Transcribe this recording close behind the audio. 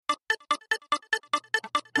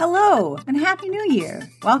Hello and Happy New Year.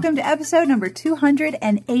 Welcome to episode number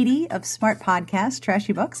 280 of Smart Podcast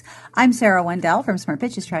Trashy Books. I'm Sarah Wendell from Smart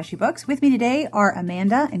Bitches Trashy Books. With me today are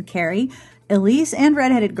Amanda and Carrie, Elise and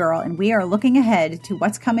Redheaded Girl, and we are looking ahead to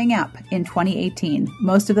what's coming up in 2018.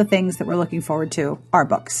 Most of the things that we're looking forward to are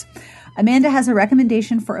books. Amanda has a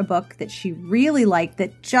recommendation for a book that she really liked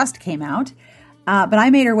that just came out. But I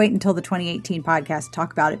made her wait until the 2018 podcast to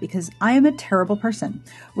talk about it because I am a terrible person.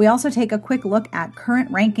 We also take a quick look at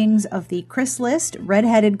current rankings of the Chris list.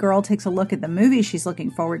 Redheaded Girl takes a look at the movies she's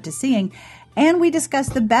looking forward to seeing. And we discuss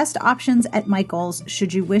the best options at Michael's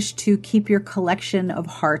should you wish to keep your collection of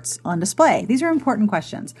hearts on display. These are important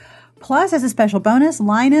questions. Plus, as a special bonus,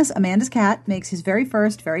 Linus, Amanda's cat, makes his very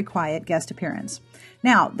first, very quiet guest appearance.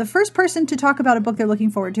 Now, the first person to talk about a book they're looking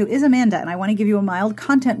forward to is Amanda, and I want to give you a mild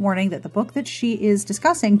content warning that the book that she is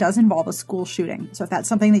discussing does involve a school shooting. So if that's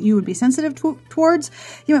something that you would be sensitive towards,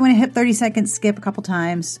 you might want to hit 30 seconds, skip a couple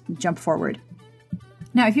times, jump forward.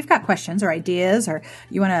 Now, if you've got questions or ideas, or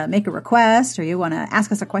you want to make a request, or you want to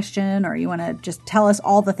ask us a question, or you want to just tell us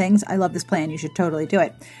all the things, I love this plan. You should totally do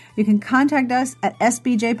it. You can contact us at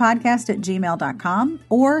sbjpodcast@gmail.com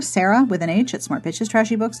or Sarah with an H at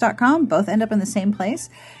smartbitchestrashybooks.com. Both end up in the same place.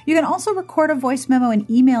 You can also record a voice memo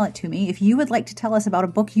and email it to me if you would like to tell us about a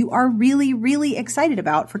book you are really, really excited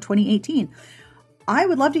about for 2018. I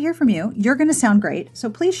would love to hear from you. You're going to sound great. So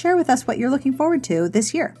please share with us what you're looking forward to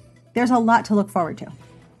this year. There's a lot to look forward to.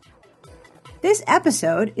 This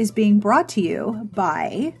episode is being brought to you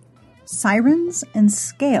by Sirens and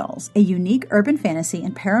Scales, a unique urban fantasy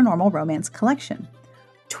and paranormal romance collection.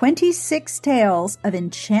 26 tales of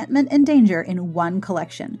enchantment and danger in one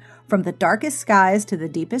collection. From the darkest skies to the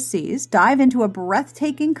deepest seas, dive into a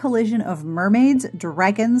breathtaking collision of mermaids,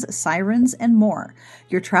 dragons, sirens, and more.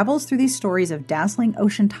 Your travels through these stories of dazzling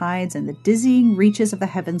ocean tides and the dizzying reaches of the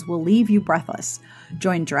heavens will leave you breathless.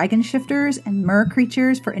 Join dragon shifters and mer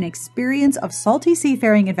creatures for an experience of salty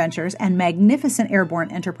seafaring adventures and magnificent airborne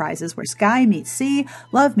enterprises where sky meets sea,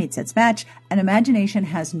 love meets its match, and imagination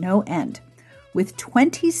has no end. With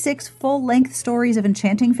 26 full-length stories of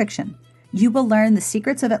enchanting fiction, you will learn the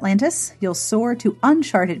secrets of Atlantis, you'll soar to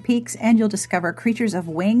uncharted peaks, and you'll discover creatures of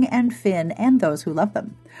wing and fin and those who love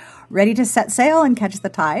them. Ready to set sail and catch the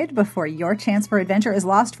tide before your chance for adventure is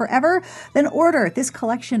lost forever? Then order this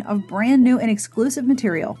collection of brand new and exclusive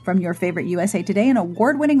material from your favorite USA Today and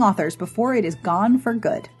award-winning authors before it is gone for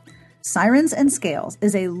good. Sirens and Scales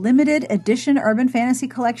is a limited edition urban fantasy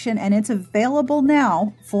collection, and it's available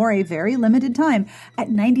now for a very limited time at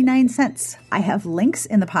 99 cents. I have links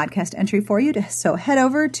in the podcast entry for you, so head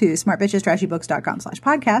over to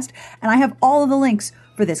smartbitchestrashybooks.com/podcast, and I have all of the links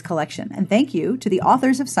for this collection. And thank you to the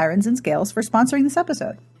authors of Sirens and Scales for sponsoring this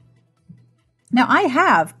episode. Now, I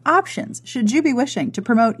have options should you be wishing to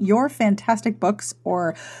promote your fantastic books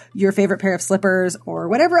or your favorite pair of slippers or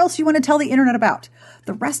whatever else you want to tell the internet about.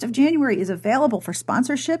 The rest of January is available for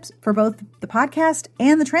sponsorships for both the podcast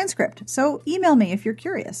and the transcript, so email me if you're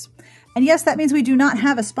curious. And yes, that means we do not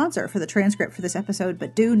have a sponsor for the transcript for this episode,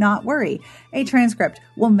 but do not worry. A transcript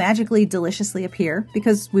will magically, deliciously appear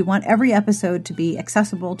because we want every episode to be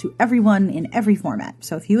accessible to everyone in every format.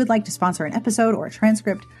 So if you would like to sponsor an episode or a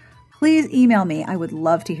transcript, please email me. I would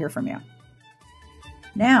love to hear from you.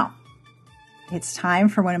 Now, it's time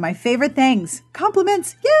for one of my favorite things.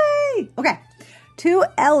 Compliments. Yay! Okay. To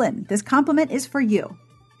Ellen, this compliment is for you.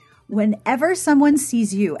 Whenever someone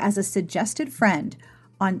sees you as a suggested friend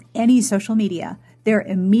on any social media, their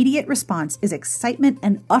immediate response is excitement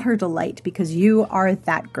and utter delight because you are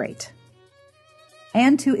that great.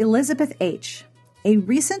 And to Elizabeth H., a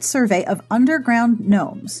recent survey of underground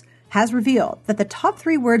gnomes has revealed that the top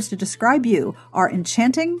 3 words to describe you are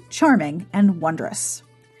enchanting, charming, and wondrous.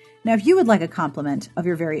 Now, if you would like a compliment of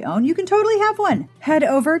your very own, you can totally have one. Head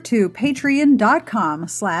over to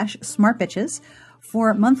patreon.com/smartbitches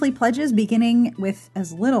for monthly pledges beginning with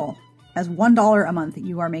as little as $1 a month.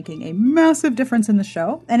 You are making a massive difference in the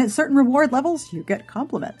show, and at certain reward levels, you get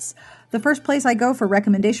compliments. The first place I go for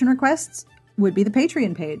recommendation requests would be the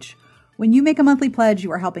Patreon page. When you make a monthly pledge,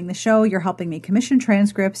 you are helping the show, you're helping me commission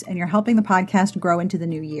transcripts, and you're helping the podcast grow into the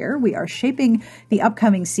new year. We are shaping the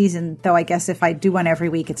upcoming season, though I guess if I do one every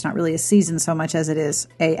week, it's not really a season so much as it is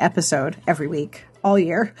a episode every week, all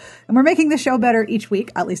year. And we're making the show better each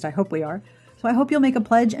week, at least I hope we are. So I hope you'll make a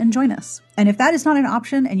pledge and join us. And if that is not an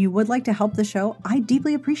option and you would like to help the show, I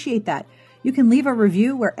deeply appreciate that. You can leave a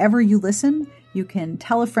review wherever you listen. You can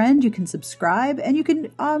tell a friend, you can subscribe, and you can,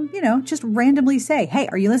 just randomly say, hey,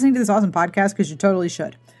 are you listening to this awesome podcast? Because you totally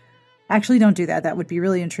should. Actually, don't do that. That would be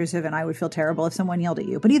really intrusive, and I would feel terrible if someone yelled at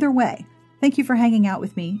you. But either way, thank you for hanging out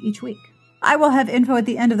with me each week. I will have info at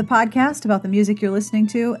the end of the podcast about the music you're listening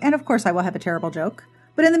to, and of course I will have a terrible joke.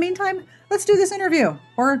 But in the meantime, let's do this interview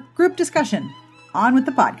or group discussion. On with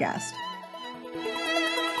the podcast.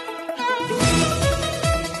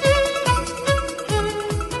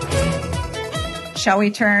 Shall we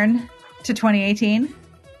turn to 2018?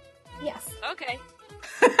 Yes. Okay.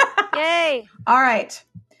 Yay. All right.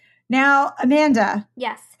 Now, Amanda,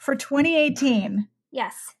 Yes. for 2018,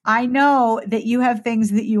 Yes. I know that you have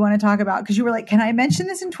things that you want to talk about because you were like, can I mention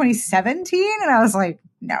this in 2017? And I was like,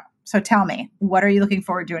 no. So tell me, what are you looking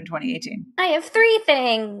forward to in 2018? I have 3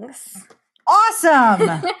 things.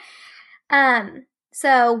 Awesome.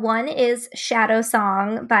 So one is Shadow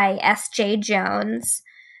Song by S.J. Jones,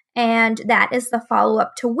 and that is the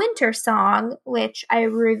follow-up to Winter Song, which I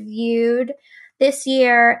reviewed this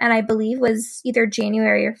year, and I believe was either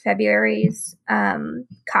January or February's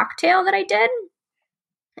cocktail that I did.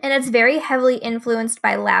 And it's very heavily influenced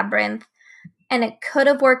by Labyrinth, and it could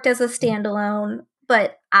have worked as a standalone,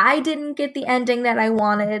 but I didn't get the ending that I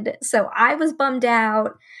wanted, so I was bummed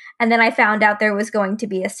out. And then I found out there was going to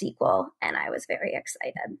be a sequel, and I was very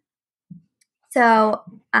excited. So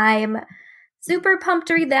I'm super pumped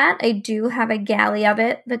to read that. I do have a galley of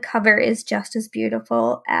it. The cover is just as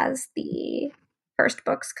beautiful as the first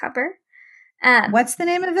book's cover. What's the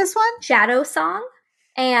name of this one? Shadow Song.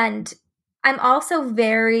 And I'm also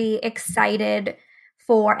very excited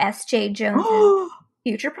for S.J. Jones'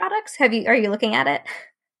 future products. Are you looking at it?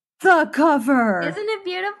 The cover. Isn't it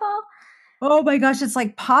beautiful? Oh my gosh, it's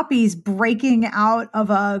like poppies breaking out of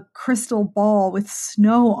a crystal ball with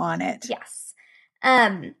snow on it. Yes.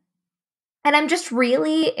 And I'm just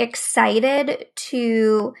really excited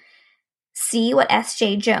to see what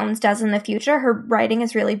S.J. Jones does in the future. Her writing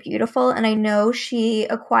is really beautiful, and I know she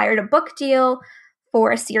acquired a book deal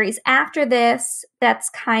for a series after this that's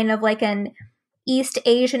kind of like an East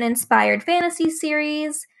Asian-inspired fantasy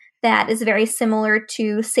series that is very similar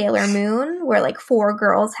to Sailor Moon, where like 4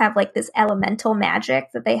 girls have like this elemental magic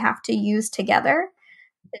that they have to use together.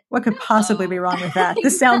 What could possibly be wrong with that?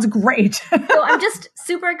 This sounds great. So I'm just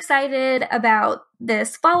super excited about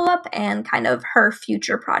this follow-up and kind of her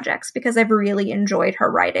future projects because I've really enjoyed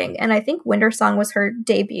her writing. And I think Winter Song was her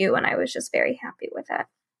debut, and I was just very happy with it.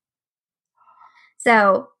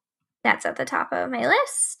 So that's at the top of my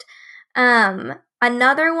list.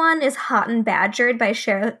 Another one is Hot and Badgered by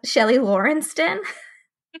Shelley Lawrenston,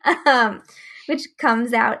 which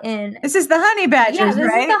comes out in... This is the Honey Badgers, right? Yeah, this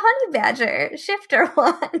right? is the Honey Badger shifter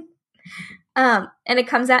one. And it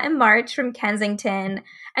comes out in March from Kensington.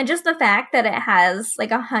 And just the fact that it has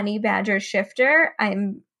like a Honey Badger shifter,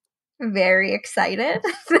 I'm very excited.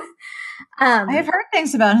 I have heard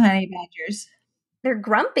things about Honey Badgers. They're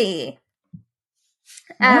grumpy.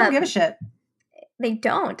 They don't give a shit. They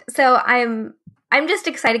don't. So I'm just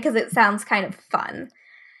excited because it sounds kind of fun.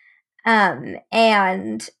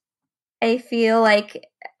 And I feel like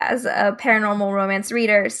as a paranormal romance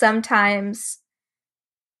reader, sometimes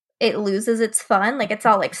it loses its fun. Like it's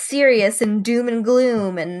all like serious and doom and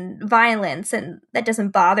gloom and violence, and that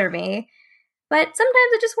doesn't bother me. But sometimes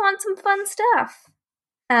I just want some fun stuff.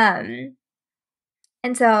 And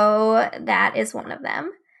so that is one of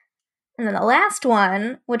them. And then the last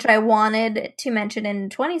one, which I wanted to mention in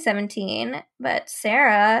 2017, but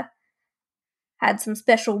Sarah had some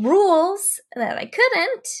special rules that I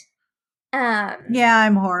couldn't. Yeah,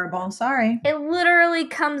 I'm horrible. Sorry. It literally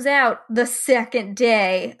comes out the second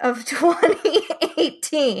day of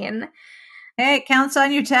 2018. Hey, it counts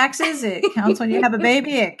on your taxes. It counts when you have a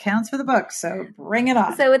baby. It counts for the books. So bring it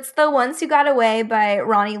on. So it's The Ones Who Got Away by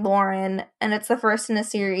Ronnie Lauren, and it's the first in a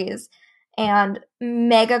series. And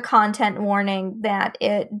mega content warning that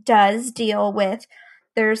it does deal with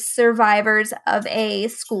there's survivors of a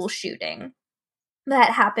school shooting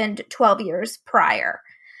that happened 12 years prior.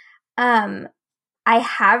 I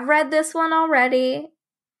have read this one already,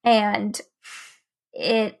 and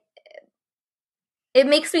it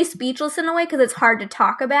makes me speechless in a way because it's hard to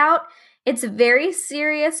talk about. It's a very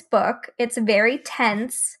serious book. It's very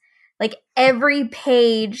tense. Like every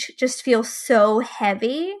page just feels so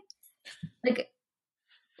heavy. Like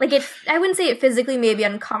it, I wouldn't say it physically may be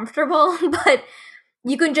uncomfortable, but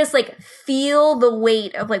you can just like feel the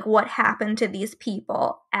weight of like what happened to these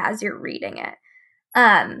people as you're reading it.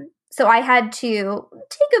 So I had to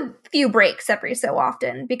take a few breaks every so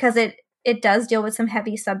often because it does deal with some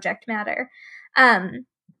heavy subject matter. And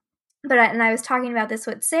I was talking about this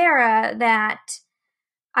with Sarah that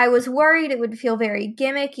I was worried it would feel very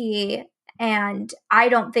gimmicky, and I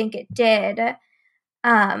don't think it did.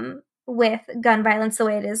 With gun violence the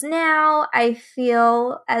way it is now, I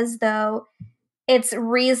feel as though it's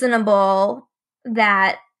reasonable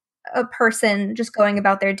that a person just going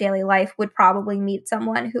about their daily life would probably meet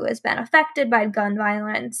someone who has been affected by gun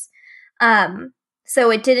violence.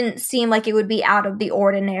 So it didn't seem like it would be out of the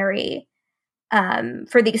ordinary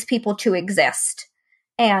for these people to exist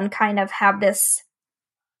and kind of have this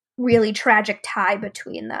really tragic tie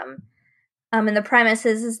between them. And the premise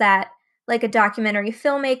is that like a documentary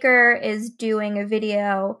filmmaker is doing a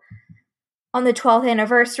video on the 12th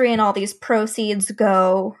anniversary, and all these proceeds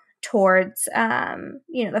go towards,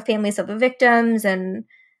 the families of the victims and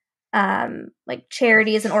like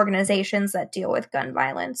charities and organizations that deal with gun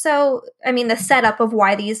violence. So, I mean, the setup of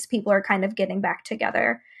why these people are kind of getting back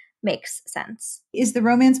together makes sense. Is the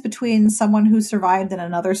romance between someone who survived and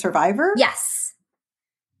another survivor? Yes.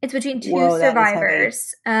 It's between two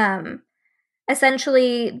survivors.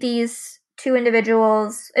 Essentially, these two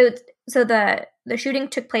individuals, so the shooting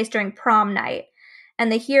took place during prom night,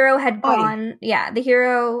 and the hero had gone,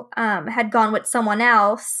 had gone with someone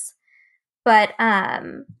else, but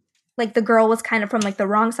like the girl was kind of from like the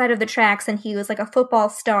wrong side of the tracks, and he was like a football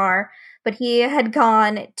star, but he had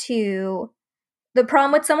gone to the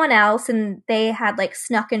prom with someone else, and they had like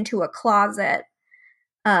snuck into a closet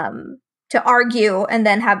to argue and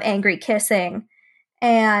then have angry kissing.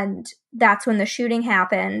 And that's when the shooting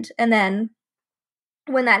happened. And then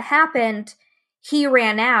when that happened, he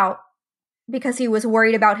ran out because he was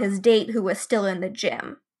worried about his date who was still in the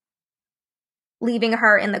gym, leaving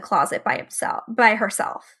her in the closet by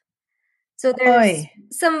herself. So there's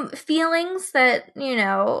some feelings that,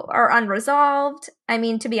 are unresolved. I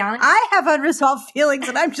mean, to be honest, I have unresolved feelings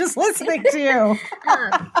and I'm just listening to you.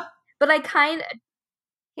 But I kind of,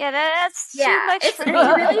 that's too much for me. It's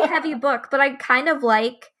a really heavy book, but I kind of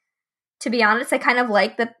like, to be honest, I kind of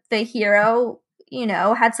like that the hero,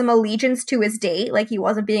 had some allegiance to his date. Like he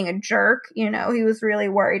wasn't being a jerk, he was really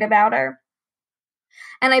worried about her.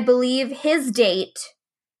 And I believe his date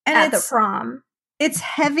at the prom. It's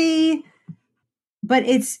heavy, but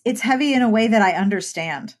it's heavy in a way that I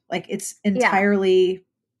understand. Like it's entirely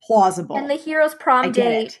plausible. And the hero's prom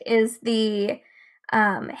date is the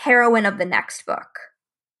heroine of the next book.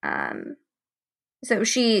 So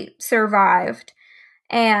she survived.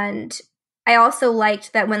 And I also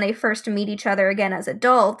liked that when they first meet each other again as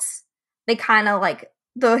adults, they kind of like,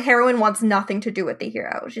 the heroine wants nothing to do with the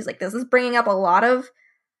hero. She's like, this is bringing up a lot of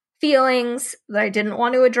feelings that I didn't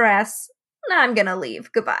want to address. I'm gonna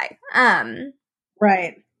leave. Goodbye.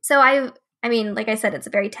 Right. So I mean, like I said, it's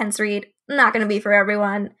a very tense read. Not gonna be for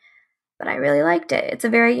everyone, but I really liked it. It's a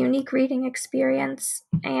very unique reading experience.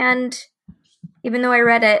 And even though I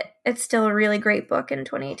read it, it's still a really great book in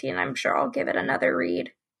 2018. I'm sure I'll give it another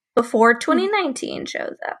read before 2019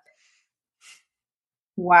 shows up.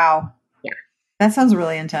 Wow. Yeah. That sounds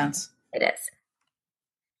really intense. It is.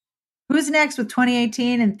 Who's next with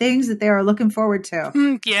 2018 and things that they are looking forward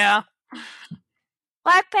to? Yeah.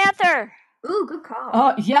 Black Panther. Ooh, good call.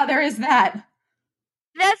 Oh, yeah, there is that.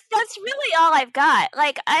 That's really all I've got.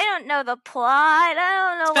 Like, I don't know the plot.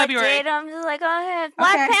 I don't know what date. I'm just like, oh,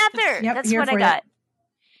 Black Panther. Yep, that's what I got.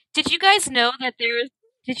 Did you guys know that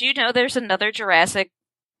there's another Jurassic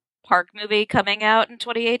Park movie coming out in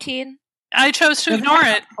 2018? I chose to ignore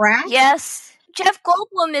it. Yes. Jeff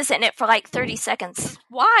Goldblum is in it for like 30 seconds.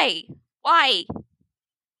 Why?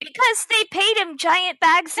 Because they paid him giant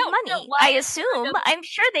bags of money, I assume. I'm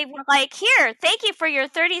sure they were like, here, thank you for your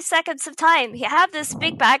 30 seconds of time. You have this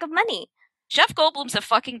big bag of money. Jeff Goldblum's a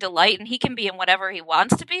fucking delight, and he can be in whatever he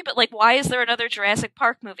wants to be, but, like, why is there another Jurassic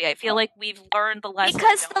Park movie? I feel like we've learned the lesson.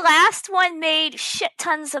 Because the last one made shit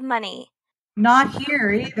tons of money. Not here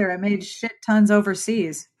either. It made shit tons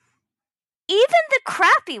overseas. Even the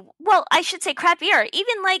crappier,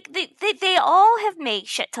 even, like, they all have made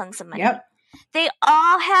shit tons of money. Yep. They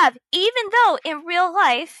all have, even though in real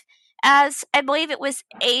life, as I believe it was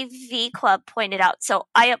AV Club pointed out, so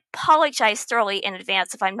I apologize thoroughly in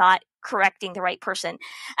advance if I'm not correcting the right person.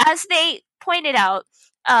 As they pointed out,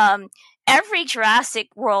 every Jurassic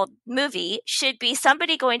World movie should be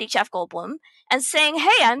somebody going to Jeff Goldblum and saying,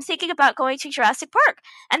 hey, I'm thinking about going to Jurassic Park.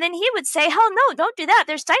 And then he would say, hell no, don't do that.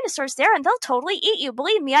 There's dinosaurs there and they'll totally eat you.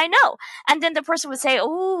 Believe me, I know. And then the person would say,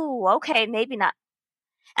 ooh, okay, maybe not.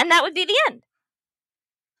 And that would be the end.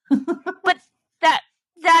 But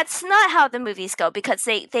that's not how the movies go, because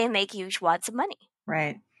they make huge wads of money.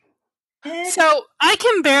 Right. So I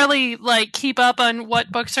can barely keep up on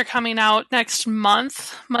what books are coming out next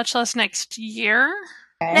month, much less next year.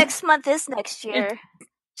 Okay. Next month is next year.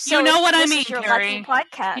 So you know what I mean, Carrie.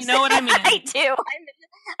 Podcast. You know what I mean. I do.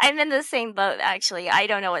 I'm in the same boat, actually. I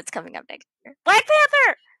don't know what's coming up next year. Black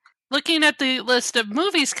Panther! Looking at the list of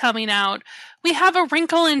movies coming out, we have A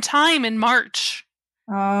Wrinkle in Time in March.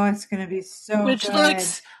 Oh, it's going to be so which good.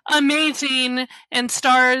 looks amazing and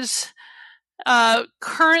stars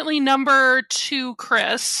currently number 2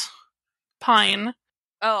 Chris Pine.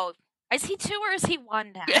 Oh, is he 2 or is he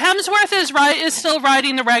 1 now? Hemsworth is still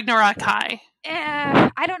riding the Ragnarok high.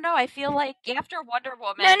 I don't know. I feel like after Wonder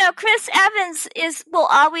Woman. No, Chris Evans will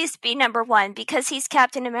always be number 1 because he's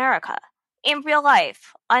Captain America in real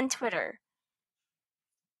life on Twitter.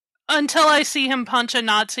 Until I see him punch a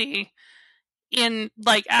Nazi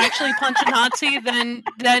actually punch a Nazi,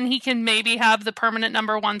 then he can maybe have the permanent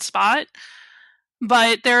number 1 spot.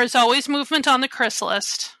 But there is always movement on the Chris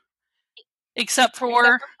list. Except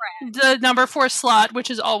for the number 4 slot,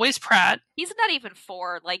 which is always Pratt. He's not even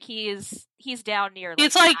 4. Like, he's down near.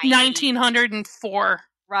 It's like 1904.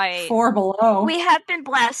 Right. 4 below. We have been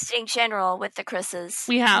blessed in general with the Chris's.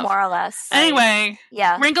 We have. More or less. Anyway,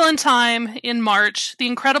 yeah. Wrinkle in Time in March.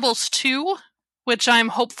 The Incredibles 2, which I'm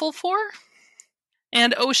hopeful for.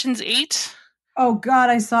 And Ocean's 8. Oh, God,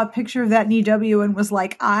 I saw a picture of that in EW and was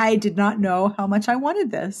like, I did not know how much I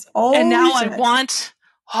wanted this. Oh, and now I want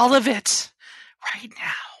all of it. Right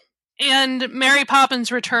now. And Mary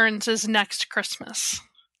Poppins Returns is next Christmas.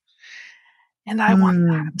 And I want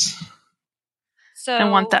that. So I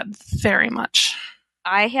want that very much.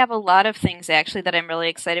 I have a lot of things actually that I'm really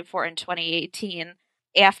excited for in 2018.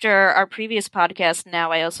 After our previous podcast,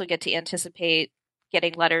 now I also get to anticipate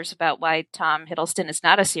getting letters about why Tom Hiddleston is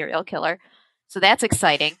not a serial killer. So that's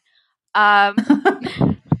exciting. So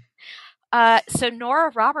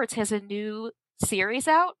Nora Roberts has a new series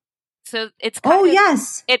out. So it's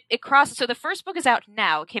yes. It crosses. So the first book is out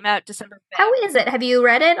now. It came out December 5th. How is it? Have you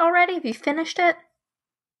read it already? Have you finished it?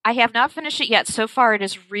 I have not finished it yet. So far, it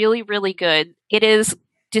is really, really good. It is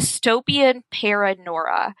dystopian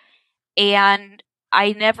para-Nora. And I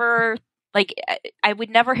would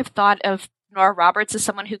never have thought of Nora Roberts as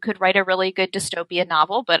someone who could write a really good dystopian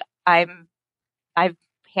novel, but I'm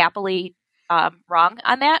happily wrong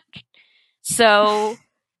on that. So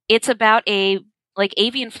it's about a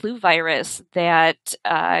avian flu virus that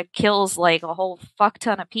kills a whole fuck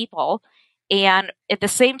ton of people. And at the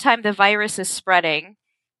same time the virus is spreading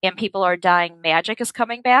and people are dying, magic is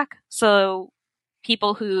coming back. So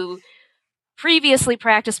people who previously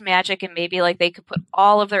practiced magic and maybe they could put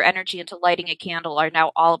all of their energy into lighting a candle are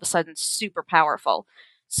now all of a sudden super powerful.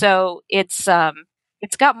 So it's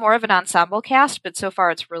got more of an ensemble cast, but so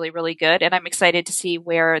far it's really, really good. And I'm excited to see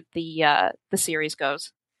where the series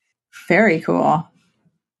goes. Very cool.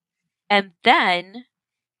 And then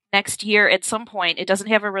next year at some point, it doesn't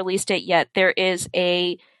have a release date yet, there is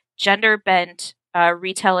a gender-bent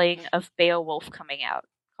retelling of Beowulf coming out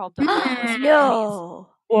called The Boneless Mercies. No.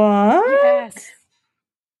 What? Yes.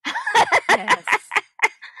 Yes.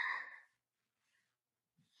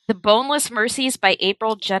 The Boneless Mercies by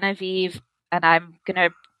April Genevieve, and I'm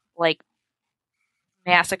gonna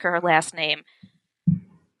massacre her last name.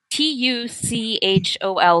 Tucholke.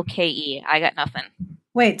 I got nothing.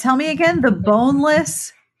 Wait, tell me again. The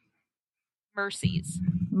Boneless Mercies.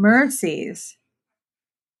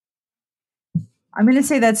 I'm going to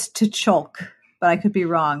say that's Tucholk, but I could be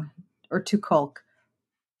wrong. Or Tucholk.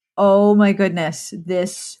 Oh my goodness.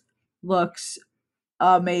 This looks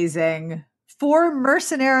amazing. 4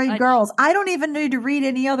 mercenary girls. I don't even need to read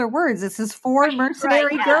any other words. This is 4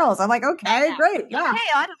 mercenary girls. I'm like, okay, great. Yeah.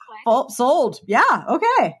 Okay, sold. Yeah,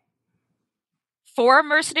 okay. 4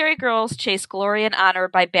 mercenary girls chase glory and honor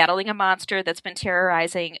by battling a monster that's been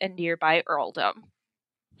terrorizing a nearby earldom.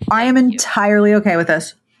 I am entirely okay with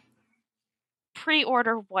this.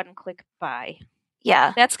 Pre-order, 1-click buy.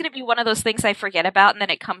 Yeah. That's going to be one of those things I forget about, and then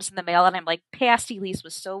it comes in the mail, and I'm like, Pasty Lease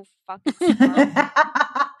was so fucking slow.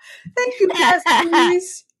 Thank you,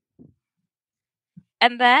 Pasty.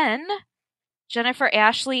 And then Jennifer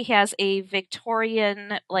Ashley has a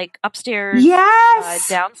Victorian, upstairs,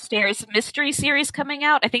 downstairs mystery series coming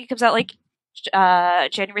out. I think it comes out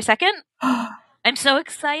January 2nd. I'm so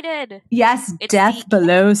excited. Yes, it's Death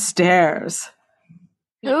Below Stairs.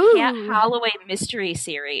 The Cat Holloway mystery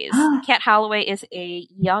series. Cat Holloway is a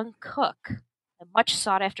young cook, a much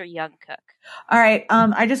sought after young cook. All right.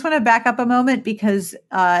 I just want to back up a moment because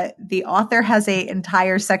the author has an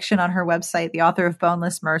entire section on her website. The author of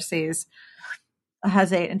Boneless Mercies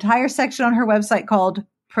has an entire section on her website called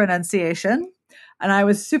Pronunciation. And I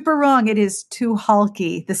was super wrong. It is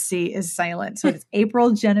Tucholke. The C is silent. So it's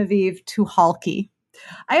April Genevieve Tucholke.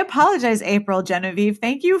 I apologize, April Genevieve.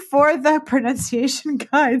 Thank you for the pronunciation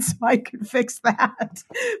guide so I can fix that.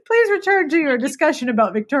 Please return to your discussion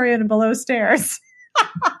about Victorian and Below Stairs.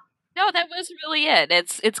 No, that was really it.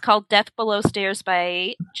 It's called Death Below Stairs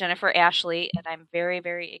by Jennifer Ashley, and I'm very,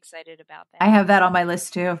 very excited about that. I have that on my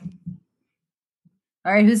list too.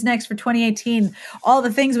 All right, who's next for 2018? All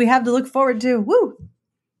the things we have to look forward to. Woo!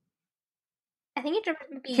 I think it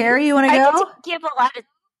should be Carrie, you want to I get go? to give a lot of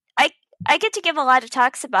I get to give a lot of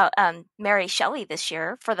talks about Mary Shelley this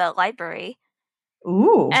year for the library.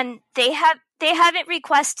 Ooh. And they haven't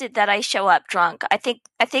requested that I show up drunk. I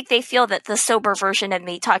think they feel that the sober version of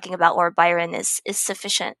me talking about Lord Byron is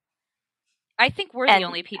sufficient. I think we're the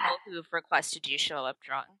only people who have requested you show up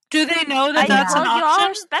drunk. Do they know that that's an you all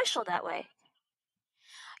option? are special that way.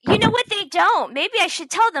 You know what? They don't. Maybe I should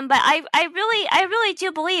tell them, but I really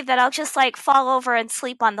do believe that I'll just like fall over and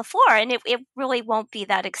sleep on the floor, and it really won't be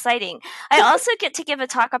that exciting. I also get to give a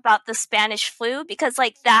talk about the Spanish flu because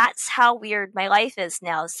like that's how weird my life is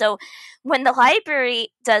now. So when the library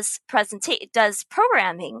does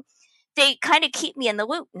programming, they kind of keep me in the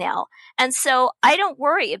loop now. And so I don't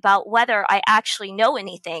worry about whether I actually know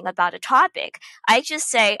anything about a topic. I just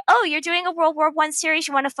say, oh, you're doing a World War I series.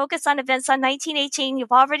 You want to focus on events on 1918.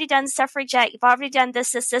 You've already done suffragette. You've already done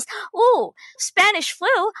this. Ooh, Spanish flu.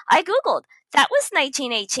 I Googled. That was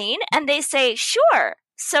 1918. And they say, sure.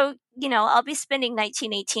 So, I'll be spending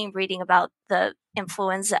 1918 reading about the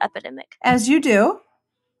influenza epidemic. As you do.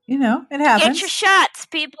 It happens. Get your shots,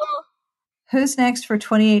 people. Who's next for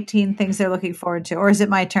 2018 things they're looking forward to? Or is it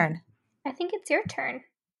my turn? I think it's your turn.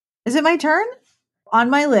 Is it my turn? On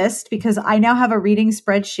my list, because I now have a reading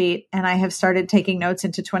spreadsheet and I have started taking notes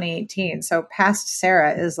into 2018. So Past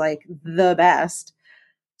Sarah is like the best.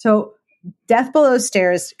 So Death Below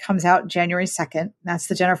Stairs comes out January 2nd. That's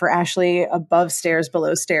the Jennifer Ashley Above Stairs,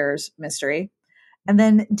 Below Stairs mystery. And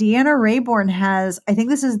then Deanna Raybourn has, I think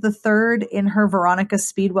this is the third in her Veronica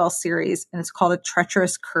Speedwell series, and it's called A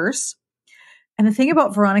Treacherous Curse. And the thing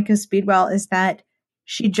about Veronica Speedwell is that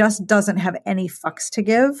she just doesn't have any fucks to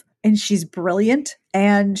give, and she's brilliant,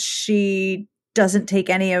 and she doesn't take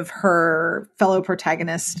any of her fellow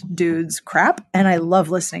protagonist dudes crap. And I love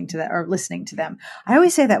listening to them. I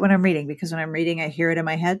always say that when I'm reading, because when I'm reading, I hear it in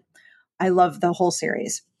my head. I love the whole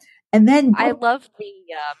series. And then I love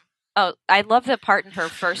the part in her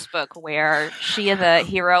first book where she and the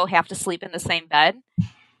hero have to sleep in the same bed,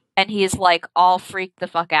 and he's like all freaked the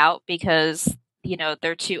fuck out because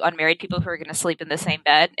they're two unmarried people who are going to sleep in the same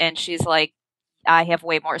bed, and she's like, I have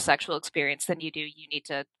way more sexual experience than you do. You need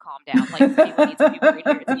to calm down. Like, people need to be worried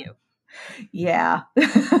here with you. Yeah.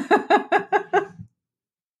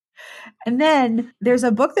 And then there's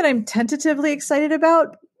a book that I'm tentatively excited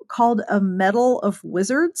about called A Medal of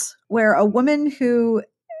Wizards, where a woman who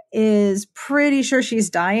is pretty sure she's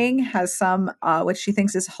dying has some, what she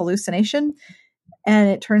thinks is hallucination. And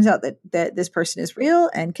it turns out that this person is real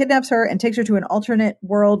and kidnaps her and takes her to an alternate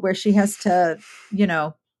world where she has to,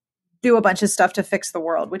 do a bunch of stuff to fix the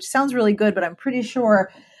world, which sounds really good, but I'm pretty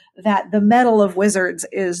sure that the Medal of Wizards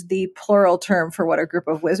is the plural term for what a group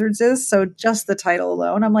of wizards is. So just the title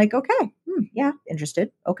alone, I'm like, okay, yeah,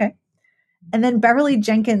 interested. Okay. And then Beverly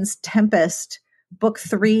Jenkins' Tempest, book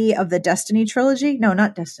 3 of the Destiny trilogy. No,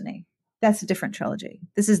 not Destiny. That's a different trilogy.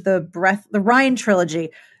 This is the Rhine trilogy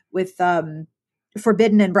with,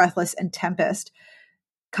 Forbidden and Breathless and Tempest,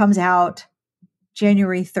 comes out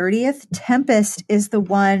January 30th. Tempest is the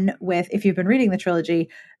one with, if you've been reading the trilogy,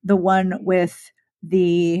 the one with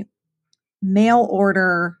the mail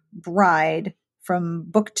order bride from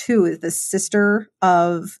book 2, the sister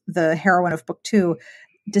of the heroine of book 2,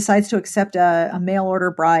 decides to accept a mail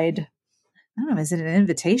order bride. I don't know, is it an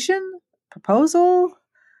invitation, proposal,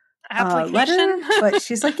 application? Letter? But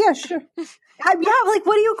she's like, yeah, sure. Yeah, like,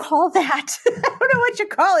 what do you call that? I don't know what you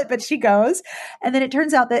call it, but she goes. And then it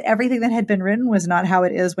turns out that everything that had been written was not how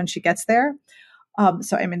it is when she gets there.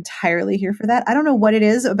 So I'm entirely here for that. I don't know what it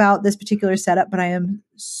is about this particular setup, but I am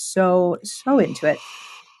so into it.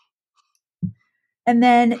 And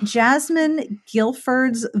then Jasmine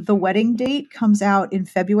Guilford's The Wedding Date comes out in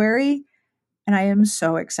February. And I am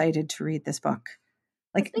so excited to read this book.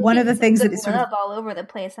 Like, one of the things that is sort of all over the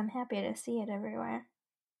place. I'm happy to see it everywhere.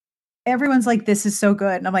 Everyone's like, this is so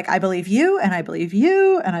good. And I'm like, I believe you, and I believe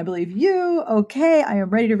you, and I believe you. Okay, I am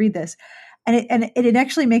ready to read this. And it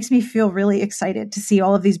actually makes me feel really excited to see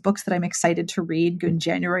all of these books that I'm excited to read in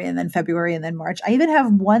January and then February and then March. I even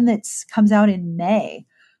have one that comes out in May.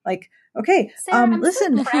 Like, okay, Sarah, I'm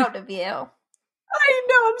listen. so proud of you. I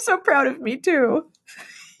know, I'm so proud of me too.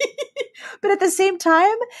 But at the same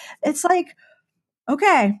time, it's like,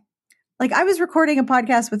 okay. Like, I was recording a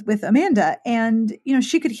podcast with Amanda, and,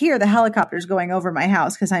 she could hear the helicopters going over my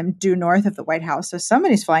house because I'm due north of the White House. So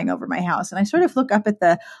somebody's flying over my house. And I sort of look up at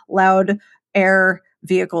the loud air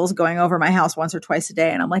vehicles going over my house once or twice a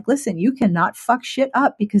day. And I'm like, listen, you cannot fuck shit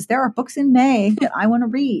up because there are books in May that I want to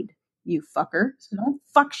read, you fucker. So don't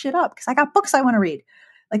fuck shit up because I got books I want to read.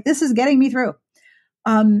 Like, this is getting me through.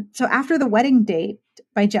 So after The Wedding Date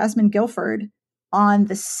by Jasmine Guilford, on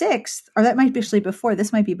the 6th, or that might be actually before,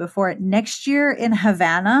 this might be before, Next Year in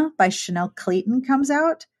Havana by Chanel Clayton comes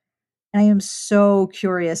out. And I am so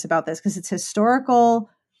curious about this because it's historical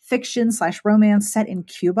fiction / romance set in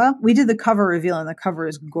Cuba. We did the cover reveal and the cover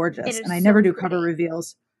is gorgeous. And I never do cover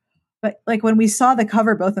reveals. But like when we saw the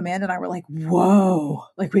cover, both Amanda and I were like, whoa,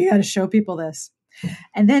 like we got to show people this.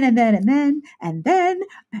 And then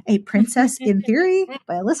A Princess in Theory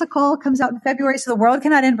by Alyssa Cole comes out in February. So the world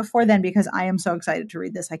cannot end before then because I am so excited to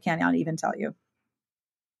read this. I cannot even tell you.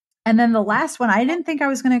 And then the last one, I didn't think I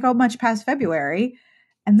was going to go much past February.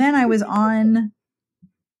 And then I was on,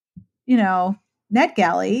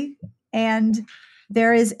 NetGalley, and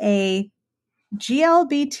there is a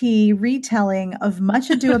GLBT retelling of Much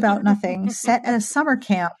Ado About Nothing set at a summer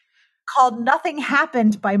camp called Nothing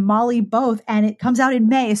Happened by Molly Both, and it comes out in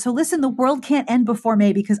May. So listen, the world can't end before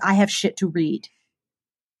May because I have shit to read.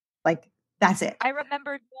 Like, that's it. I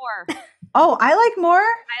remembered more. Oh, I like more?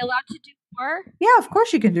 Am I allowed to do more? Yeah, of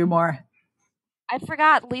course you can do more. I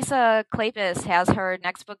forgot Lisa Kleypas has her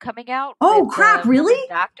next book coming out. Oh, crap, really?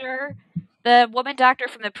 The woman doctor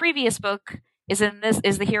from the previous book is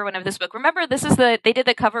the heroine of this book. Remember, they did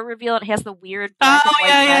the cover reveal and it has the weird black and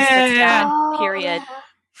white dress that's not period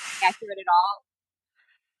accurate at all.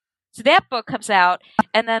 So that book comes out,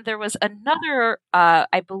 and then there was another,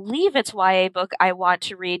 I believe it's YA book I want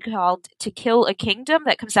to read called To Kill a Kingdom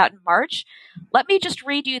that comes out in March. Let me just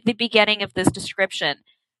read you the beginning of this description.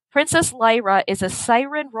 Princess Lyra is a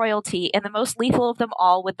siren royalty and the most lethal of them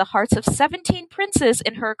all. With the hearts of 17 princes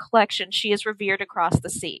in her collection, she is revered across the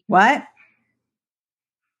sea. What?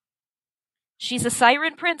 She's a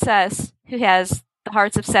siren princess who has the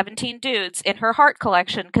hearts of 17 dudes in her heart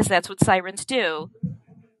collection, because that's what sirens do.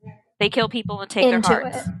 They kill people and take their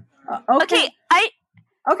hearts. Okay,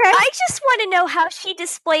 I just want to know how she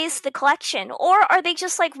displays the collection. Or are they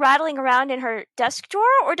just like rattling around in her desk drawer?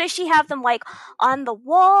 Or does she have them like on the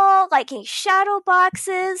wall, like in shadow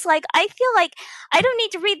boxes? Like, I feel like I don't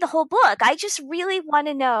need to read the whole book. I just really want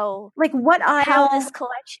to know like what aisle, how this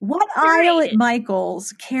collection. What aisle at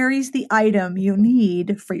Michael's carries the item you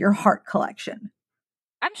need for your heart collection?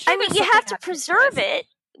 I'm sure. I mean, you have to preserve it,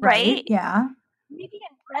 right? Yeah. Maybe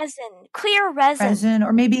in resin, clear resin.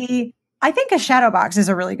 Or maybe, I think a shadow box is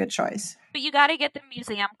a really good choice. But you got to get the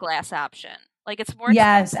museum glass option. Like, it's more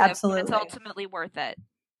expensive. Yes, absolutely. But it's ultimately worth it.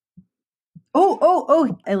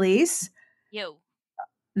 Oh, Elise. You.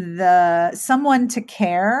 The Someone to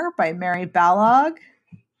Care by Mary Balog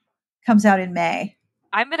comes out in May.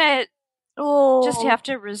 I'm going to just have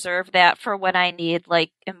to reserve that for when I need,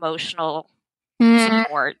 like, emotional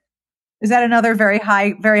support. Is that another very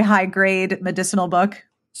high grade medicinal book?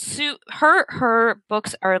 Her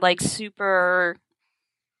books are like super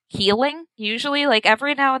healing. Usually, like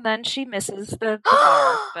every now and then she misses the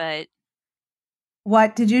bar, but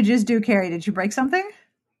what did you just do, Carrie? Did you break something?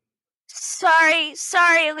 Sorry,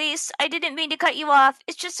 Elise. I didn't mean to cut you off.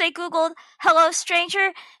 It's just I googled "Hello,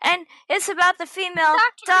 Stranger" and it's about the female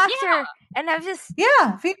doctor. Yeah. And I was just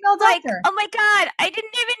female doctor. Oh my god! I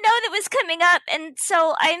didn't even know that was coming up, and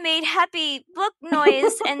so I made happy book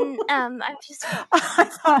noise, and I'm just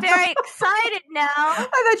very excited now. I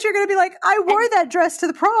thought you were going to be like, I wore that dress to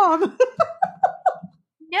the prom.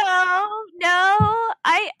 No.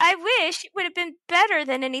 I wish it would have been better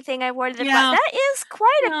than anything I wore to the prom. That is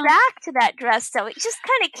quite a back to that dress, though. It just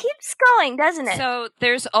kind of keeps going, doesn't it? So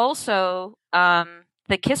there's also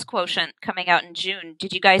the Kiss Quotient coming out in June.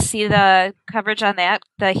 Did you guys see the coverage on that?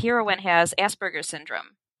 The heroine has Asperger's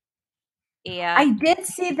syndrome. Yeah, I did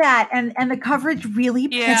see that, and the coverage really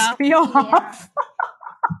pissed me off.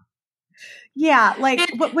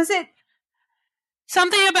 What was it?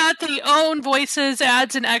 Something about the own voices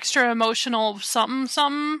adds an extra emotional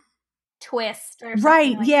something twist or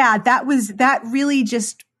something. Right, that really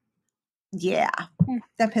just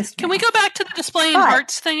that pissed me off. Can we go back to the displaying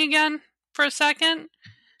hearts thing again for a second?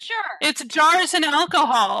 Sure. It's jars and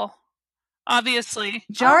alcohol, obviously.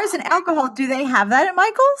 Jars and alcohol. Do they have that at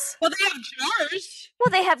Michael's? Well, they have jars.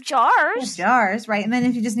 Well, they have jars. Jars, right. And then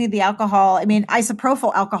if you just need the alcohol, I mean,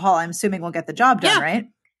 isopropyl alcohol, I'm assuming will get the job done, right?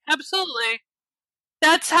 Absolutely.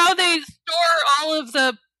 That's how they store all of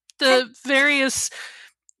the various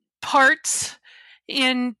parts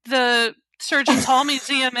in the Surgeons Hall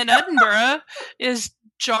Museum in Edinburgh is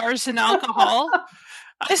jars and alcohol.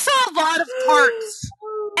 I saw a lot of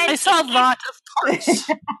parts.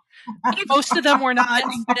 Most of them were not.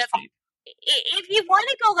 If you want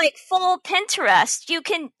to go like full Pinterest, you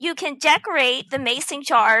can decorate the mason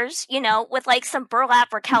jars, with like some burlap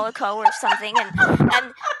or calico or something, and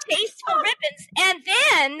tasteful ribbons, and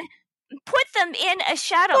then put them in a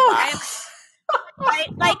shadow box. Right?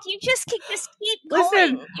 Like you just keep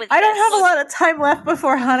Listen, going with I don't this. have a lot of time left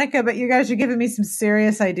before Hanukkah, but you guys are giving me some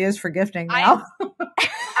serious ideas for gifting now.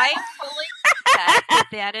 I fully bet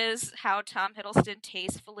that is how Tom Hiddleston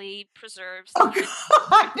tastefully preserves. Oh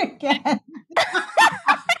God, again.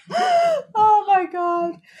 Oh my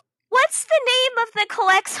God. What's the name of the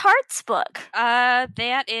Collects Hearts book?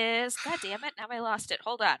 That is. God damn it! Now I lost it.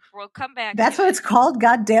 Hold on. We'll come back. That's what it's called.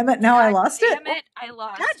 God damn it! Now I lost it. Damn it! I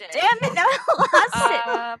lost God it. damn it! Now I lost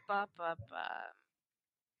it.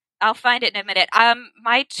 I'll find it in a minute.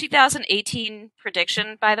 My 2018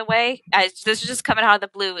 prediction, by the way, this is just coming out of the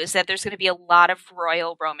blue, is that there's going to be a lot of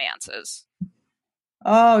royal romances.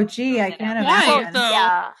 Oh, gee, I can't imagine. though?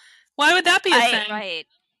 Yeah. Why would that be a thing? Right.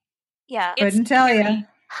 Yeah. Couldn't tell you.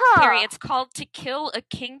 Carrie, it's called To Kill a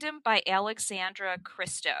Kingdom by Alexandra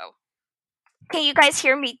Christo. Can you guys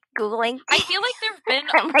hear me Googling? I feel like there've been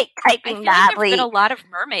I'm like typing madly. There's been a lot of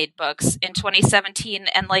mermaid books in 2017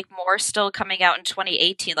 and like more still coming out in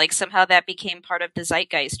 2018. Like somehow that became part of the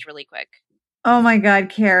zeitgeist really quick. Oh my God,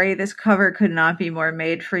 Carrie, this cover could not be more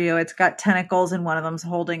made for you. It's got tentacles and one of them's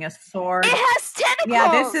holding a sword. It has tentacles.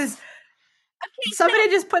 Yeah, this is. Okay, somebody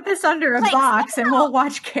just put this under a box and we'll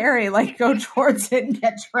watch Carrie like go towards it and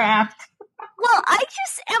get trapped. Well, I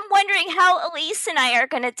just am wondering how Elise and I are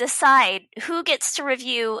going to decide who gets to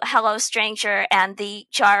review Hello Stranger and the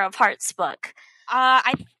Jar of Hearts book.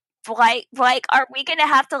 I like, are we going to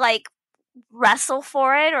have to like wrestle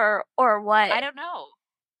for it or what? don't know.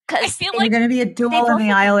 I feel You're going to be a duel in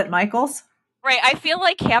the aisle at Michael's. Right, I feel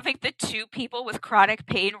like having the two people with chronic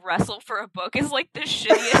pain wrestle for a book is like the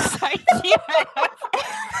shittiest idea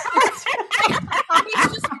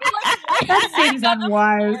That seems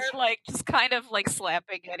unwise. Like just kind of like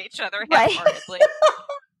slapping at each other Right. half-heartedly.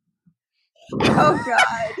 Oh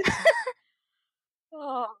God.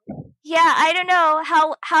 Oh. Yeah, I don't know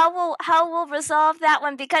how we'll resolve that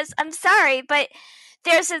one because I'm sorry, but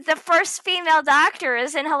there's the first female doctor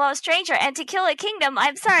is in Hello Stranger, and To Kill a Kingdom.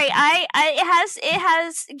 I'm sorry, it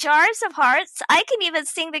has jars of hearts. I can even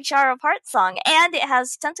sing the Jar of Hearts song, and it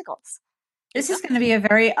has tentacles. This is going to be a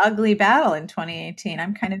very ugly battle in 2018.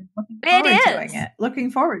 I'm kind of looking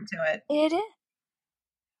forward to it. It is.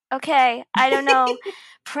 Okay, I don't know.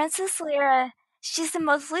 Princess Lyra, she's the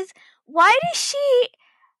most. Why does she?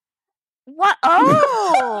 What?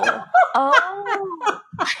 Oh, oh.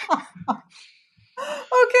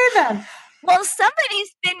 Okay then. Well,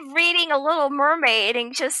 somebody's been reading A Little Mermaid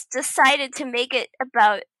and just decided to make it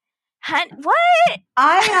about what?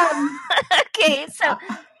 Okay, so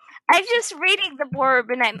I'm just reading the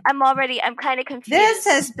blurb and I'm kind of confused. This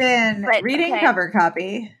has been reading cover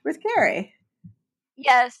copy with Carrie.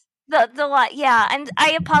 Yes, the lot. Yeah, and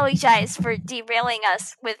I apologize for derailing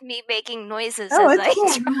us with me making noises as I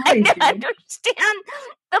try to understand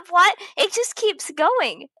the plot. It just keeps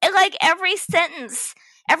going. And like every sentence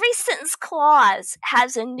clause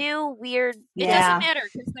has a new weird. It doesn't matter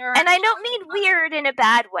because there are. And I don't mean weird in a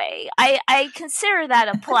bad way. I consider that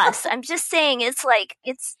a plus. I'm just saying it's like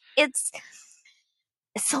it's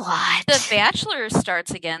a lot. The Bachelor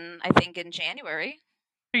starts again, I think, in January.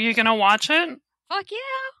 Are you gonna watch it? Fuck yeah.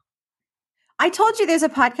 I told you there's a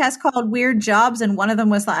podcast called Weird Jobs, and one of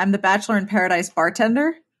them was I'm the Bachelor in Paradise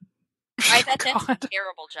bartender. I bet that's a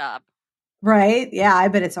terrible job. Right? Yeah, I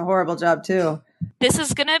bet it's a horrible job too. This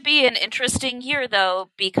is going to be an interesting year,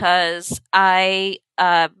 though, because my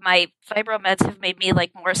fibromeds have made me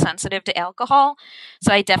like more sensitive to alcohol,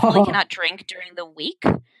 so I definitely cannot drink during the week.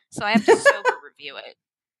 So I have to sober review it.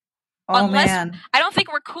 Man. I don't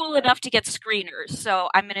think we're cool enough to get screeners, so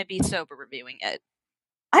I'm going to be sober reviewing it.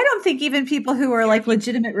 I don't think even people who are like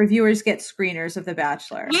legitimate reviewers get screeners of The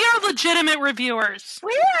Bachelor. We are legitimate reviewers.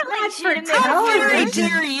 We are legitimate. How very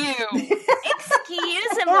dare you?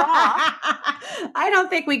 Excuse me. I don't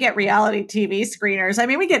think we get reality TV screeners. I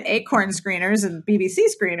mean, we get Acorn screeners and BBC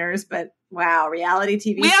screeners, but wow, reality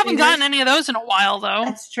TV. We haven't gotten any of those in a while, though.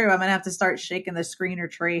 That's true. I'm gonna have to start shaking the screener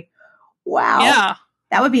tree. Wow. Yeah,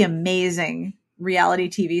 that would be amazing. Reality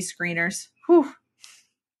TV screeners. Whew.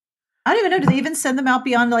 I don't even know. Do they even send them out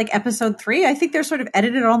beyond like episode 3? I think they're sort of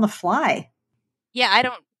edited on the fly. Yeah, I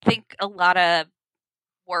don't think a lot of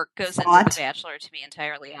work goes into The Bachelor, to be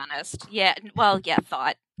entirely honest. Yeah, well, yeah,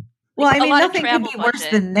 thought. Well, I mean, nothing could be worse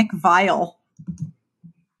than Nick Viall.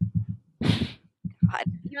 God,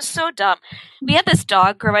 he was so dumb. We had this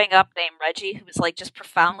dog growing up named Reggie who was like just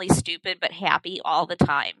profoundly stupid but happy all the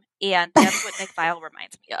time. And that's what Nick Viall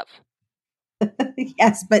reminds me of.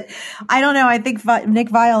 Yes, but I don't know. I think Nick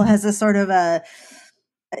Viall has a sort of a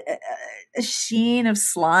sheen of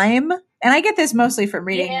slime And I get this mostly from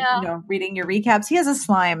reading, Yeah. reading your recaps. He has a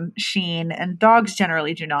slime sheen, and dogs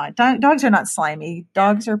generally do not. Dogs are not slimy.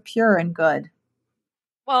 Dogs are pure and good.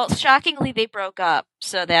 Well, shockingly, they broke up.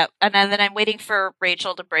 And then I'm waiting for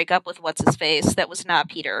Rachel to break up with what's his face. That was not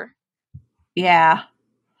Peter. Yeah.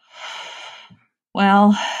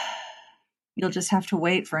 Well, you'll just have to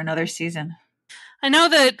wait for another season. I know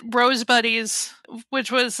that Rose Buddies,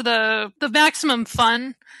 which was the Maximum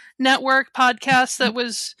Fun Network podcast that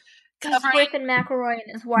was covering Griffin McElroy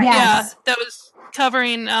and his wife. Yes. that was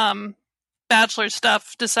covering Bachelor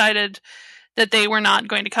stuff, decided that they were not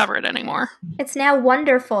going to cover it anymore. It's now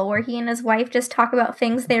Wonderful, where he and his wife just talk about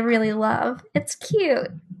things they really love. It's cute.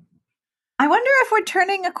 I wonder if we're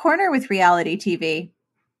turning a corner with reality TV.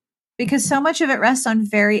 Because so much of it rests on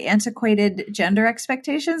very antiquated gender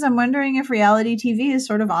expectations. I'm wondering if reality TV is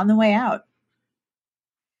sort of on the way out.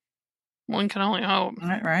 One can only hope.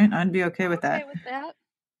 Right? I'd be okay with that. Okay with that.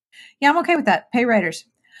 Yeah, I'm okay with that. Pay writers.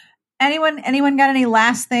 Anyone got any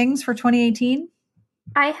last things for 2018?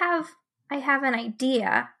 I have an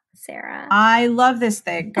idea, Sarah. I love this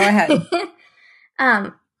thing. Go ahead.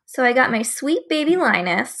 So I got my sweet baby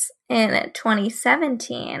Linus in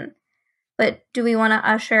 2017. But do we want to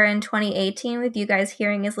usher in 2018 with you guys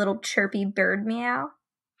hearing his little chirpy bird meow?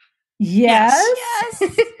 Yes.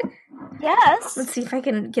 Yes. Let's see if I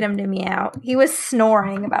can get him to meow. He was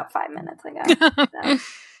snoring about 5 minutes ago. So.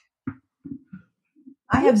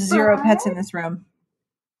 I have 0 pets in this room.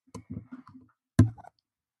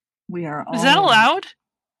 We are all... Is that allowed?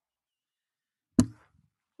 Can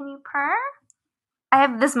you purr? I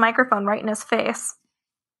have this microphone right in his face.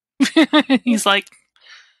 He's like...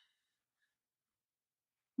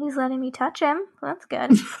 He's letting me touch him. That's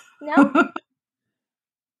good. No?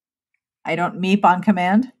 I don't meep on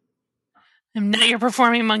command. I'm not your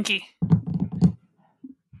performing monkey. No.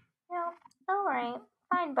 All right.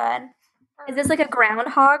 Fine, bud. Is this like a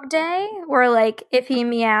Groundhog Day? Where, like, if he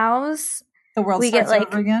meows, The world we get, starts like,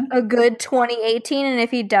 over again. a good 2018, and if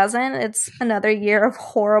he doesn't, it's another year of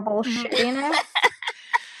horrible shittiness?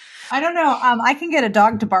 I don't know. I can get a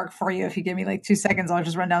dog to bark for you if you give me like 2 seconds. I'll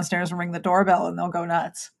just run downstairs and ring the doorbell, and they'll go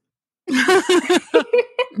nuts.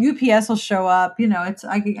 UPS will show up.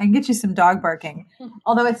 I can get you some dog barking.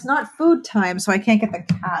 Although it's not food time, so I can't get the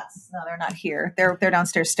cats. No, they're not here. They're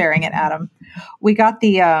downstairs staring at Adam. We got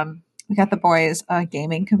the boys a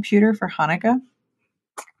gaming computer for Hanukkah.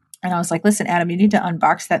 And I was like, listen, Adam, you need to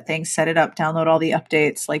unbox that thing, set it up, download all the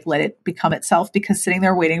updates, like let it become itself, because sitting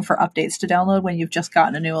there waiting for updates to download when you've just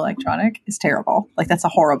gotten a new electronic is terrible. Like, that's a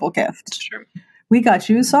horrible gift. It's true. We got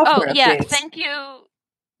you software updates.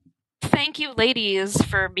 Thank you, ladies,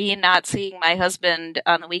 for me not seeing my husband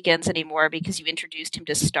on the weekends anymore because you introduced him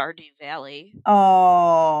to Stardew Valley.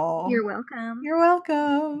 Oh. You're welcome. You're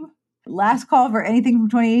welcome. Last call for anything from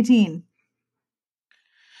 2018.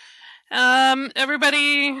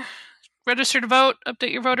 Everybody register to vote,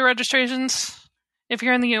 update your voter registrations. If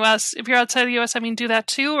you're in the US, if you're outside the US, do that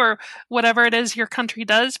too, or whatever it is your country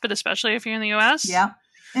does, but especially if you're in the US. Yeah.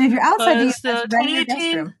 And if you're outside the US, the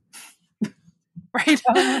 2018, right?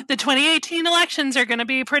 The 2018 elections are going to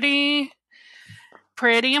be pretty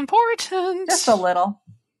important. Just a little.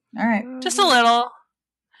 All right. Just a little.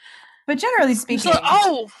 But generally speaking.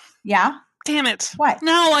 Yeah? Damn it. What?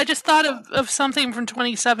 No, I just thought of something from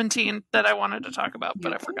 2017 that I wanted to talk about,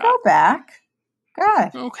 but I forgot. Go back.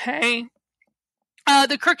 God. Okay.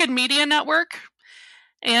 The Crooked Media Network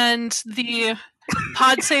and the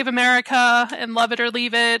Pod Save America and Love It or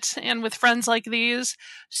Leave It and With Friends Like These.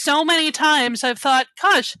 So many times I've thought,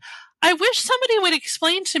 gosh, I wish somebody would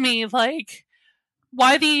explain to me, like,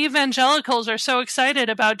 why the evangelicals are so excited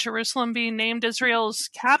about Jerusalem being named Israel's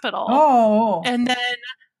capital. Oh. And then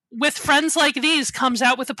With Friends Like These comes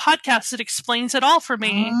out with a podcast that explains it all for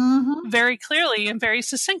me very clearly and very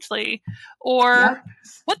succinctly. Or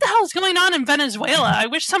what the hell is going on in Venezuela? I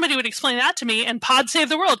wish somebody would explain that to me. And Pod Save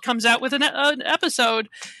the World comes out with an episode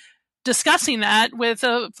discussing that with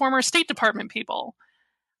former State Department people.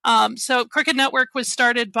 So Crooked Network was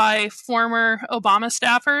started by former Obama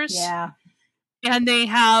staffers. Yeah. And they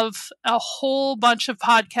have a whole bunch of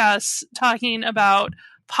podcasts talking about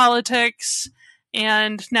politics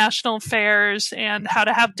and national affairs and how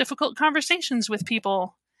to have difficult conversations with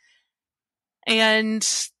people. And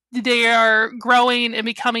they are growing and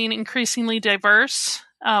becoming increasingly diverse,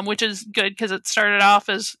 which is good because it started off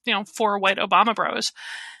as, 4 white Obama bros.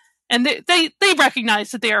 And they recognize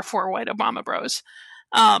that they are 4 white Obama bros.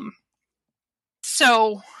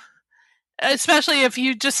 So especially if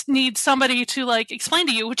you just need somebody to explain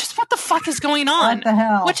to you, which is what the fuck is going on? What the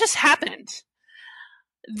hell? What just happened?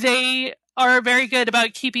 They are very good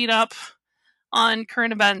about keeping up on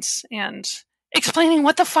current events and explaining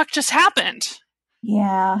what the fuck just happened.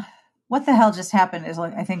 Yeah. What the hell just happened is,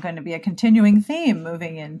 I think, going to be a continuing theme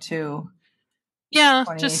moving into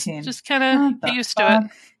 2018. Just kind of get used to it.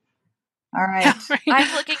 All right. Yeah, right.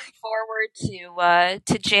 I'm looking forward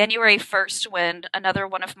to January 1st when another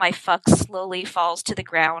one of my fucks slowly falls to the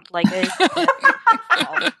ground like a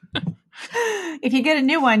If you get a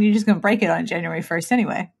new one, you're just going to break it on January 1st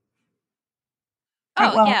anyway. Oh,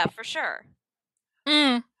 Right, well, yeah, for sure.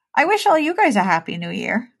 I wish all you guys a happy new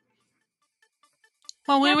year.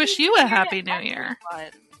 Well, we Happy wish New you a Year happy to new year.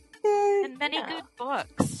 everyone. And many good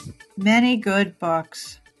books. Many good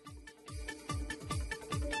books.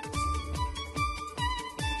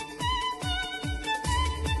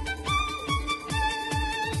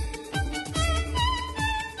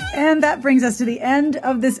 And that brings us to the end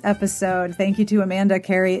of this episode. Thank you to Amanda,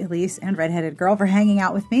 Carrie, Elise, and Redheaded Girl for hanging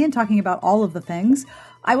out with me and talking about all of the things.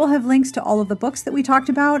 I will have links to all of the books that we talked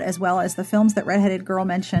about, as well as the films that Redheaded Girl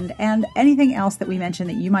mentioned, and anything else that we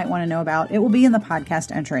mentioned that you might want to know about. It will be in the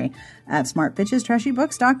podcast entry at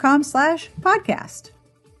smartbitchestrashybooks.com/podcast.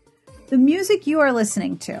 The music you are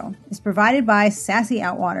listening to is provided by Sassy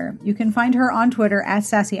Outwater. You can find her on Twitter at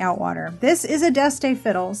Sassy Outwater. This is Adeste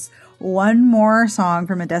Fiddles. One more song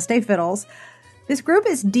from Adeste Fiddles. This group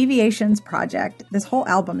is Deviations Project. This whole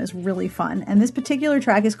album is really fun. And this particular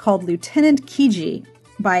track is called Lieutenant Kiji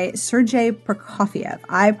by Sergei Prokofiev.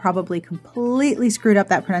 I probably completely screwed up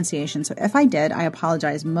that pronunciation. So if I did, I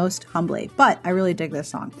apologize most humbly. But I really dig this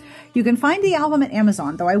song. You can find the album at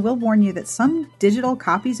Amazon, though I will warn you that some digital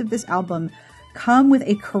copies of this album come with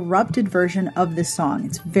a corrupted version of this song.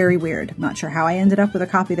 It's very weird. I'm not sure how I ended up with a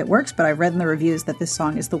copy that works, but I've read in the reviews that this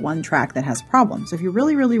song is the one track that has problems. So if you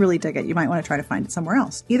really, really, really dig it, you might want to try to find it somewhere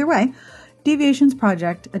else. Either way, Deviations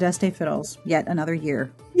Project, Adeste Fiddles, yet another year.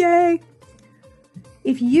 Yay!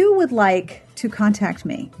 If you would like to contact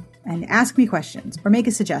me and ask me questions or make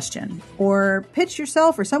a suggestion or pitch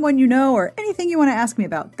yourself or someone you know or anything you want to ask me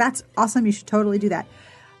about, that's awesome. You should totally do that.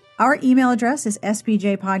 Our email address is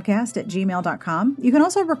spjpodcast@gmail.com. You can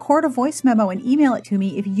also record a voice memo and email it to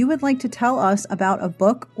me if you would like to tell us about a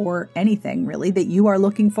book or anything really that you are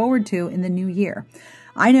looking forward to in the new year.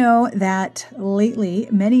 I know that lately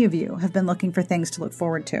many of you have been looking for things to look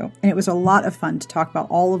forward to, and it was a lot of fun to talk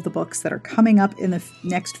about all of the books that are coming up in the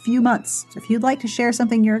next few months. So if you'd like to share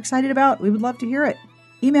something you're excited about, we would love to hear it.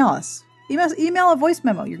 Email us. Email a voice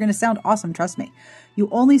memo. You're going to sound awesome, trust me. You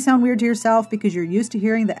only sound weird to yourself because you're used to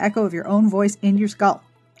hearing the echo of your own voice in your skull.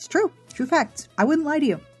 It's true. True facts. I wouldn't lie to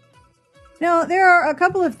you. Now, there are a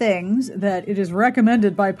couple of things that it is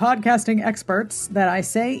recommended by podcasting experts that I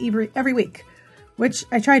say every week, which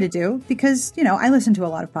I try to do because, I listen to a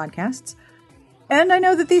lot of podcasts. And I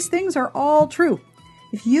know that these things are all true.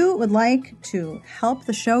 If you would like to help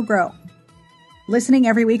the show grow, listening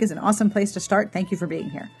every week is an awesome place to start. Thank you for being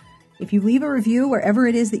here. If you leave a review wherever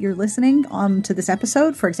it is that you're listening to this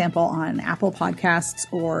episode, for example, on Apple Podcasts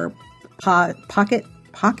or Pocket,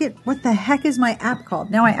 what the heck is my app called?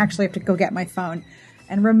 Now I actually have to go get my phone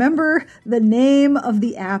and remember the name of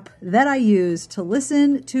the app that I use to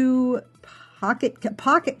listen to Pocket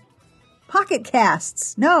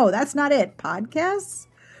Casts. No, that's not it. Podcasts?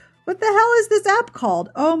 What the hell is this app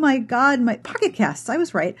called? Oh my God, my Pocket Casts. I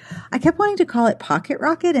was right. I kept wanting to call it Pocket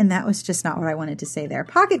Rocket, and that was just not what I wanted to say there.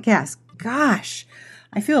 Pocket Casts. Gosh,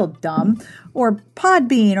 I feel dumb. Or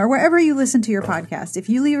Podbean, or wherever you listen to your podcast. If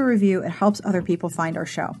you leave a review, it helps other people find our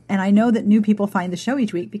show. And I know that new people find the show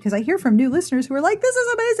each week because I hear from new listeners who are like, this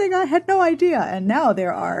is amazing. I had no idea. And now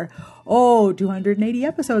there are, 280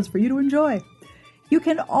 episodes for you to enjoy. You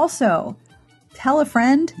can also tell a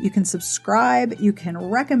friend, you can subscribe, you can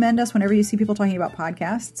recommend us whenever you see people talking about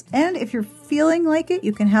podcasts. And if you're feeling like it,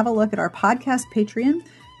 you can have a look at our podcast Patreon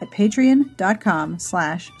at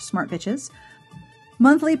patreon.com/smartbitches.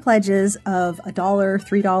 Monthly pledges of $1,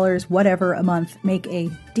 $3, whatever a month make a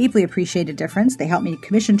deeply appreciated difference. They help me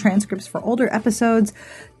commission transcripts for older episodes.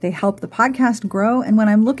 They help the podcast grow. And when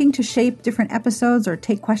I'm looking to shape different episodes or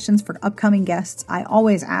take questions for upcoming guests, I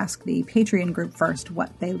always ask the Patreon group first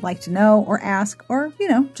what they'd like to know or ask, or,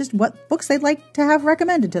 just what books they'd like to have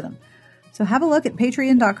recommended to them. So have a look at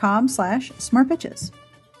patreon.com/smartbitches.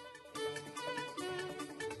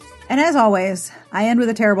 And as always, I end with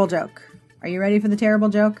a terrible joke. Are you ready for the terrible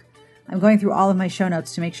joke? I'm going through all of my show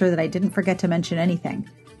notes to make sure that I didn't forget to mention anything.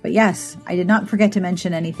 But yes, I did not forget to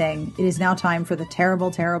mention anything. It is now time for the terrible,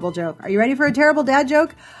 terrible joke. Are you ready for a terrible dad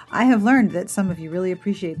joke? I have learned that some of you really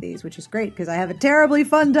appreciate these, which is great because I have a terribly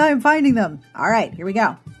fun time finding them. All right, here we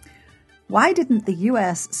go. Why didn't the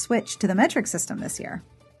U.S. switch to the metric system this year?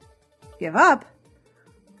 Give up?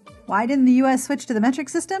 Why didn't the U.S. switch to the metric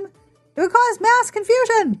system? It would cause mass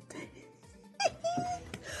confusion.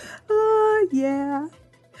 Yeah.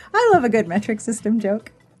 I love a good metric system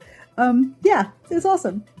joke. Yeah, it's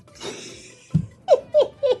awesome.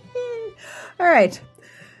 All right.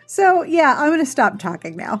 So, yeah, I'm going to stop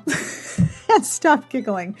talking now and stop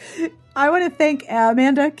giggling. I want to thank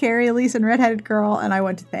Amanda, Carrie, Elise, and Redheaded Girl, and I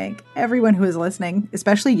want to thank everyone who is listening,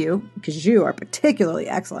 especially you, because you are particularly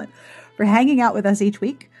excellent, for hanging out with us each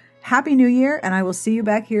week. Happy New Year, and I will see you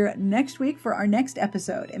back here next week for our next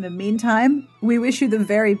episode. In the meantime, we wish you the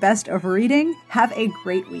very best of reading. Have a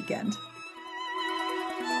great weekend.